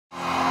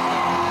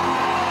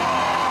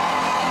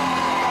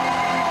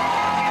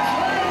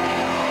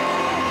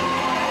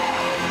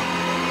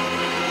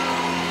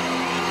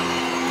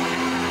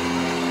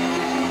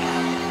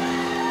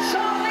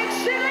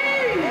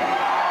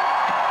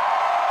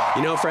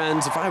You know,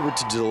 friends, if I were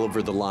to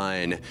deliver the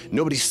line,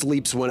 "Nobody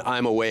sleeps when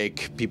I'm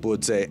awake," people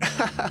would say,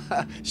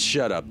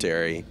 "Shut up,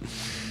 Terry."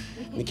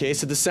 In the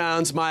case of the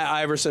Sounds,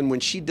 Maja Ivarsson, when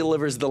she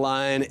delivers the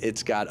line,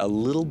 it's got a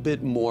little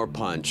bit more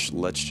punch.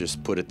 Let's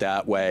just put it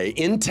that way.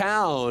 In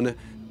town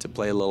to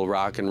play a little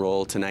rock and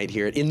roll tonight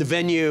here In the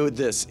Venue,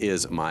 this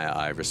is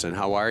Maja Ivarsson.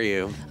 How are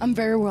you? I'm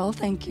very well,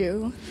 thank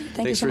you.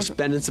 Thanks for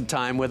spending some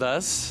time with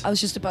us. I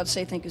was just about to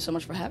say thank you so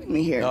much for having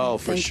me here. Oh,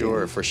 for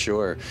sure, for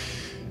sure.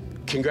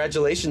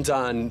 Congratulations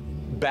on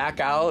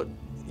back out.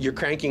 You're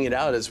cranking it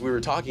out, as we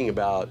were talking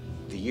about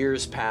the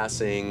years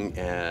passing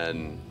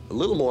and a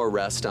little more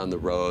rest on the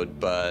road,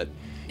 but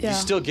you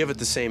still give it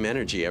the same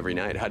energy every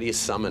night. How do you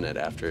summon it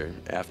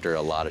after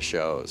a lot of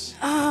shows?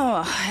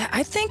 Oh,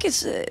 I think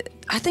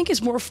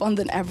it's more fun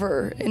than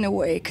ever in a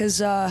way,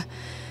 because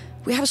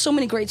we have so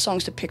many great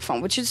songs to pick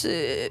from, which is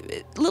a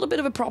little bit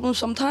of a problem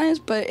sometimes,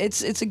 but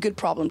it's a good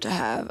problem to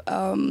have.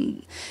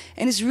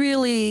 And it's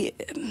really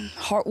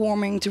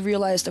heartwarming to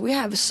realize that we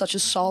have such a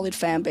solid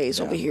fan base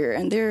over here,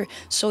 and they're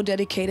so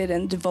dedicated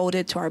and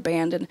devoted to our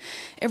band, and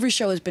every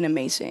show has been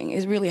amazing.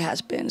 It really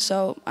has been.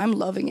 So I'm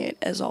loving it,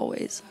 as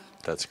always.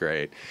 That's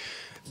great.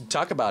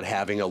 Talk about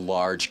having a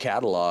large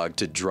catalog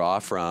to draw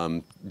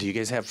from. Do you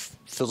guys have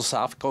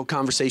philosophical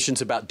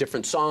conversations about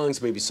different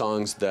songs, maybe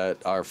songs that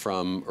are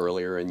from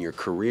earlier in your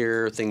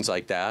career, things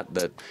like that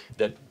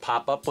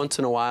pop up once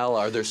in a while?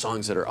 Are there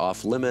songs that are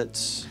off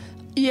limits?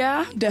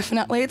 Yeah,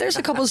 definitely. There's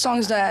a couple of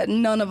songs that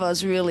none of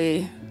us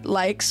really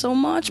like so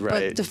much,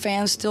 but the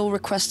fans still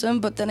request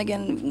them. But then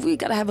again, we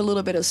gotta have a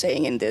little bit of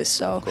saying in this.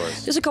 So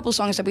there's a couple of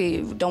songs that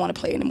we don't want to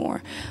play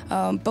anymore.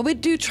 But we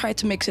do try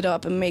to mix it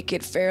up and make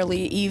it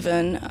fairly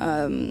even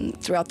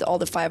throughout all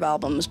the 5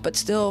 albums. But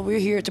still,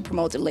 we're here to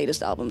promote the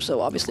latest album. So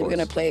obviously we're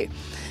gonna play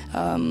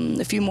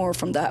a few more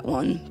from that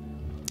one.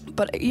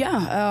 But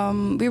yeah,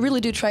 we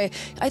really do try.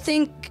 I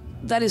think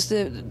that is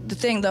the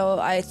thing, though.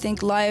 I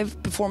think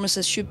live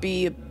performances should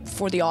be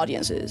for the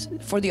audience,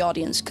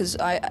 because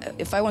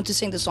if I want to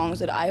sing the songs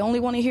that I only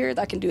want to hear,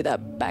 I can do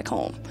that back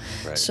home.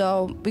 Right.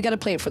 So we got to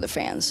play it for the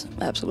fans,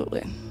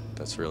 absolutely.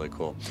 That's really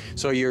cool.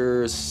 So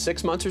you're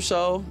 6 months or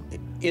so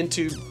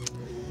into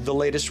the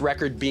latest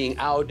record being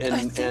out,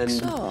 and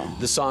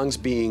the songs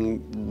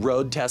being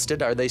road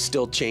tested. Are they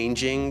still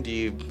changing? Do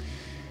you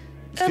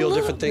feel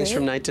different things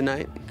from night to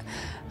night?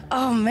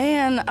 Oh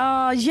man,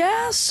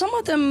 yeah, some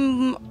of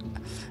them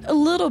a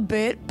little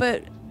bit,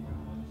 but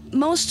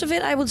most of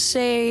it, I would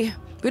say,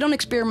 we don't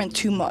experiment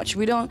too much.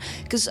 We don't,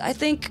 because I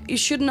think you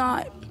should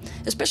not,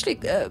 especially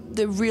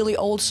the really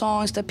old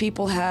songs that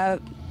people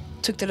have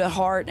took to the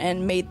heart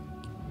and made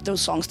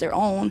those songs their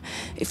own.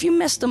 If you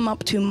mess them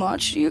up too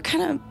much, you're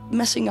kind of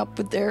messing up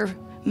with their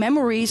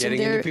memories.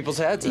 Getting into people's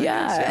heads.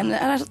 And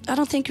I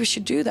don't think we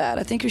should do that.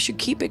 I think we should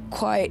keep it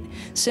quite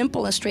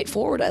simple and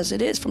straightforward as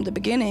it is from the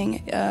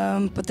beginning,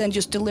 but then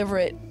just deliver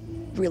it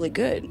really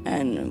good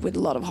and with a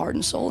lot of heart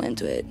and soul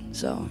into it.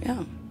 So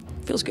yeah,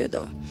 feels good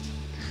though.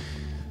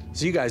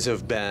 So you guys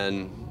have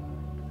been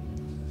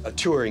a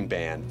touring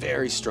band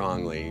very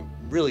strongly,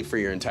 really for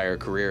your entire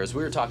career. As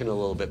we were talking a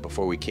little bit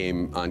before we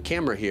came on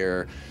camera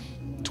here,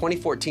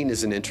 2014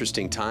 is an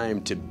interesting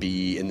time to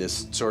be in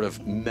this sort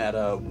of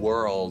meta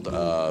world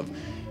of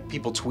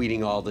people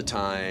tweeting all the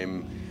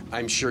time.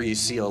 I'm sure you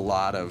see a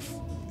lot of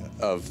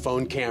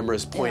phone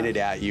cameras pointed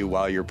at you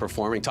while you're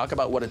performing. Talk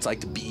about what it's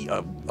like to be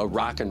a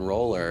rock and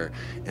roller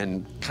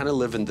and kind of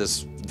live in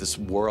this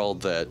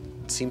world that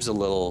seems a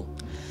little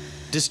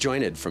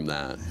disjointed from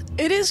that.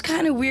 It is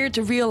kind of weird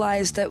to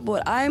realize that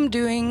what I'm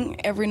doing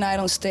every night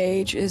on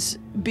stage is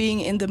being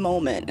in the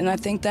moment, and I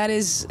think that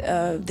is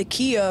the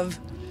key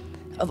of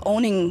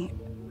owning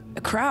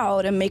a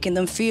crowd and making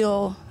them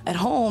feel at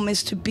home,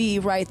 is to be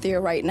right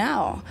there right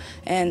now.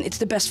 And it's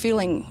the best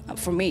feeling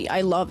for me.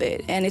 I love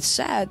it. And it's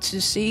sad to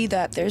see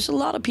that there's a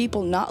lot of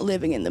people not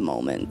living in the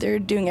moment. They're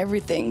doing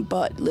everything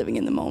but living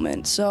in the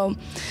moment. So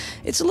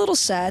it's a little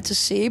sad to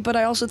see, but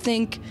I also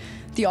think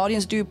the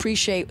audience do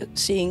appreciate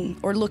seeing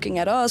or looking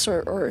at us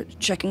or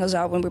checking us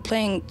out when we're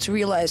playing, to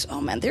realize, oh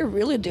man, they're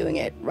really doing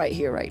it right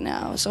here, right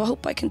now. So I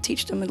hope I can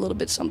teach them a little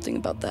bit something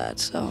about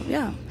that. So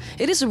yeah,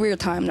 it is a weird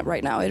time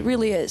right now. It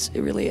really is. It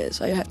really is.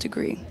 I have to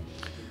agree.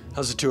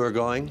 How's the tour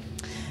going?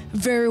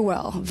 Very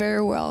well,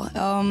 very well.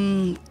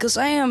 Because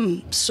I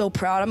am so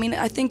proud. I mean,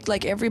 I think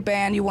like every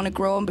band, you want to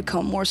grow and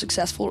become more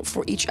successful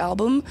for each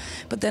album.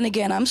 But then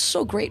again, I'm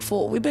so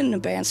grateful. We've been in a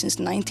band since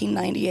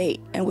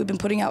 1998, and we've been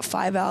putting out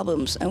 5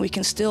 albums, and we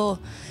can still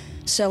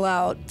sell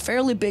out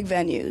fairly big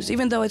venues,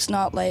 even though it's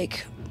not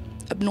like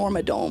a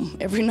Norma Dome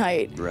every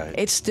night. Right.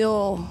 It's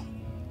still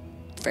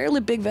fairly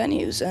big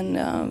venues,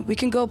 and we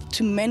can go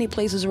to many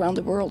places around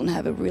the world and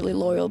have a really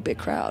loyal, big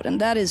crowd.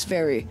 And that is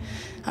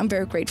I'm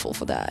very grateful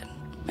for that.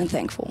 And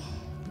thankful.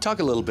 Talk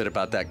a little bit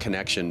about that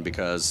connection,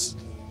 because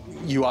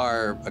you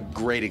are a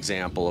great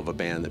example of a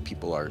band that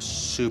people are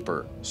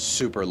super,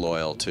 super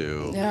loyal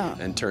to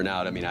and turn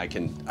out. I mean, I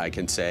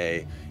can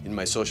say in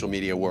my social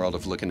media world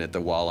of looking at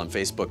the wall on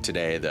Facebook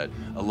today that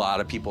a lot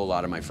of people, a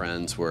lot of my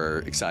friends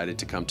were excited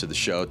to come to the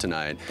show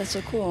tonight. That's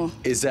so cool.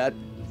 Is that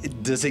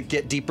Does it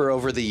get deeper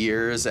over the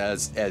years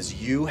as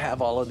you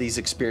have all of these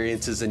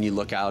experiences and you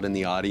look out in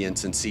the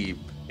audience and see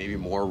maybe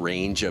more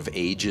range of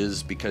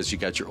ages because you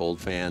got your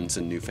old fans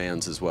and new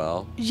fans as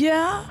well?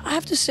 Yeah, I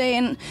have to say,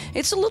 and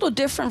it's a little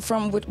different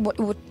from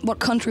what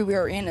country we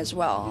are in as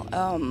well.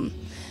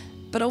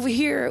 But over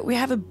here, we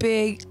have a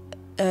big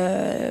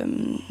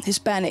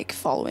Hispanic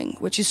following,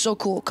 which is so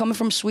cool. Coming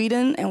from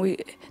Sweden, and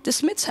the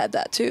Smiths had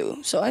that too.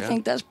 So I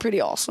think that's pretty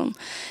awesome.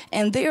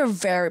 And they are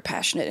very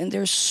passionate, and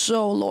they're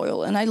so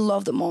loyal. And I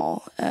love them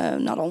all.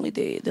 Not only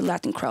the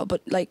Latin crowd,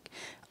 but like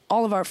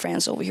all of our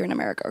fans over here in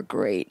America are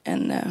great.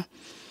 And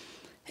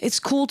it's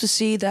cool to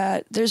see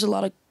that there's a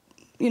lot of,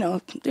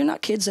 they're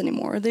not kids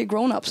anymore. They're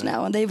grown-ups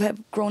now, and they have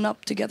grown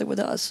up together with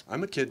us.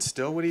 I'm a kid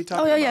still. What are you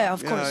talking about? Oh, yeah,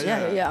 of course.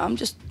 Yeah. I'm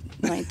just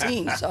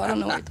 19, so I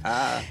don't know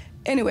what...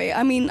 Anyway,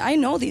 I mean, I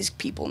know these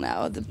people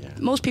now.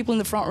 Most people in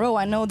the front row,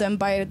 I know them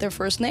by their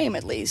first name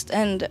at least.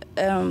 And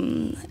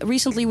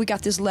recently we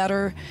got this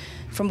letter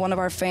from one of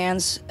our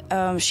fans.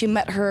 She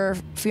met her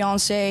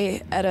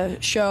fiance at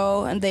a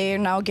show, and they are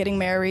now getting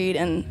married,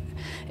 and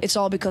it's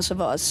all because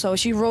of us. So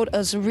she wrote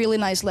us a really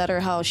nice letter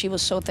how she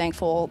was so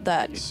thankful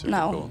that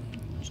now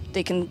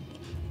they can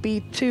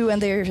be two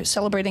and they're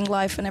celebrating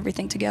life and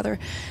everything together.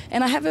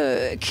 And I have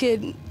a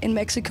kid in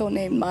Mexico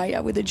named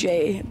Maja with a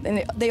J,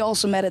 and they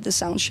also met at the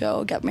sound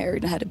show, got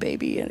married and had a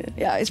baby. And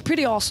yeah, it's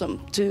pretty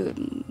awesome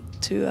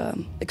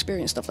to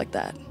experience stuff like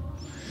that.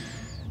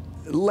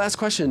 Last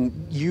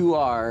question. You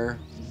are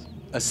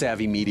a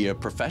savvy media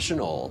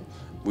professional.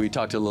 We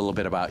talked a little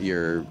bit about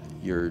your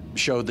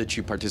show that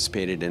you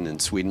participated in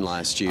Sweden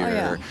last year.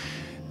 Oh,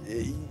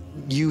 yeah.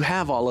 You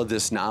have all of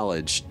this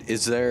knowledge.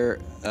 Is there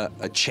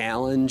a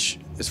challenge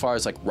as far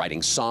as like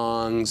writing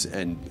songs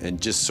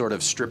and just sort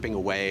of stripping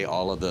away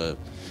all of the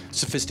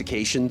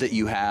sophistication that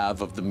you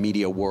have of the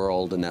media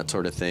world and that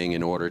sort of thing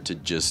in order to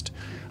just,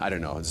 I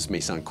don't know, this may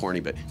sound corny,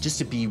 but just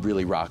to be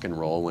really rock and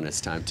roll when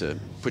it's time to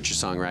put your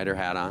songwriter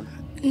hat on?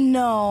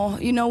 No,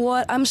 you know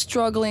what? I'm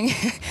struggling.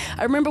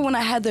 I remember when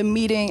I had the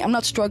meeting, I'm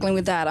not struggling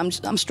with that.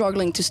 I'm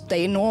struggling to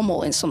stay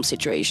normal in some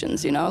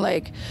situations,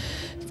 like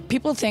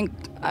people think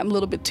I'm a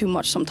little bit too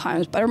much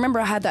sometimes, but I remember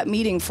I had that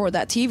meeting for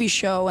that TV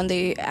show and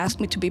they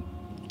asked me to be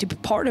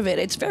part of it.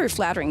 It's very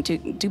flattering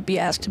to be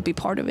asked to be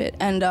part of it.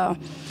 And I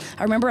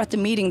remember at the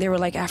meeting, they were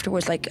like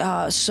afterwards, like,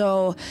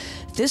 so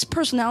this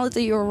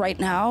personality you're right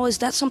now, is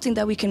that something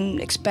that we can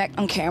expect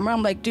on camera?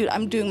 I'm like, dude,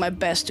 I'm doing my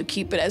best to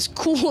keep it as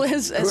cool,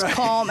 as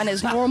calm and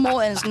as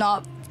normal and as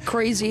not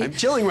crazy. I'm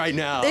chilling right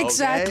now.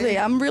 Exactly. Okay?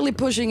 I'm really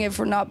pushing it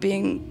for not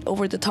being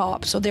over the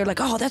top. So they're like,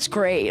 oh, that's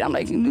great. I'm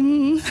like,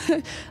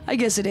 I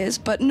guess it is.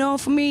 But no,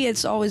 for me,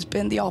 it's always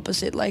been the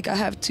opposite. Like, I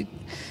have to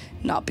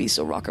not be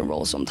so rock and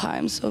roll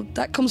sometimes. So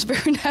that comes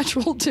very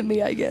natural to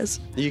me, I guess.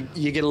 You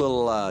get a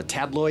little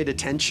tabloid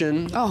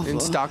attention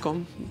in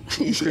Stockholm?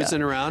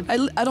 Cruising around?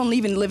 I don't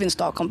even live in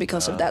Stockholm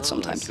because of that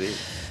sometimes. I see.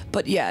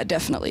 But yeah,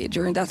 definitely.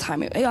 During that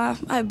time,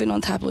 I've been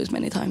on tabloids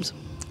many times.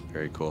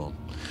 Very cool.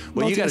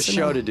 Well, you got a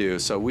show to do,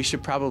 so we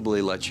should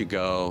probably let you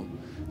go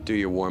do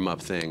your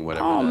warm-up thing,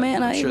 whatever. Oh,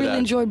 man, I really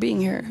enjoy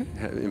being here.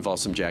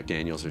 Involves some Jack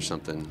Daniels or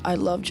something. I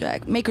love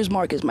Jack. Maker's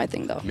Mark is my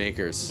thing, though.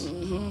 Makers.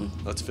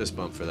 Mm-hmm. Let's fist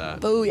bump for that.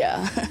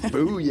 Booyah.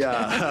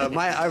 Booyah.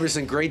 Maja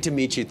Ivarsson, great to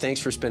meet you.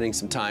 Thanks for spending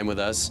some time with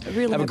us.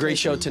 Really have a great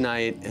show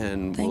tonight,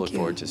 and we'll look you.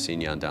 forward to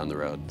seeing you on down the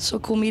road. So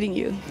cool meeting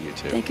you. You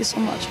too. Thank you so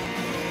much.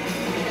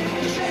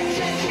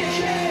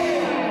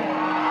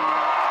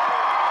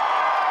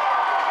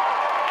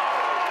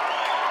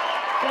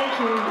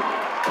 Thank you.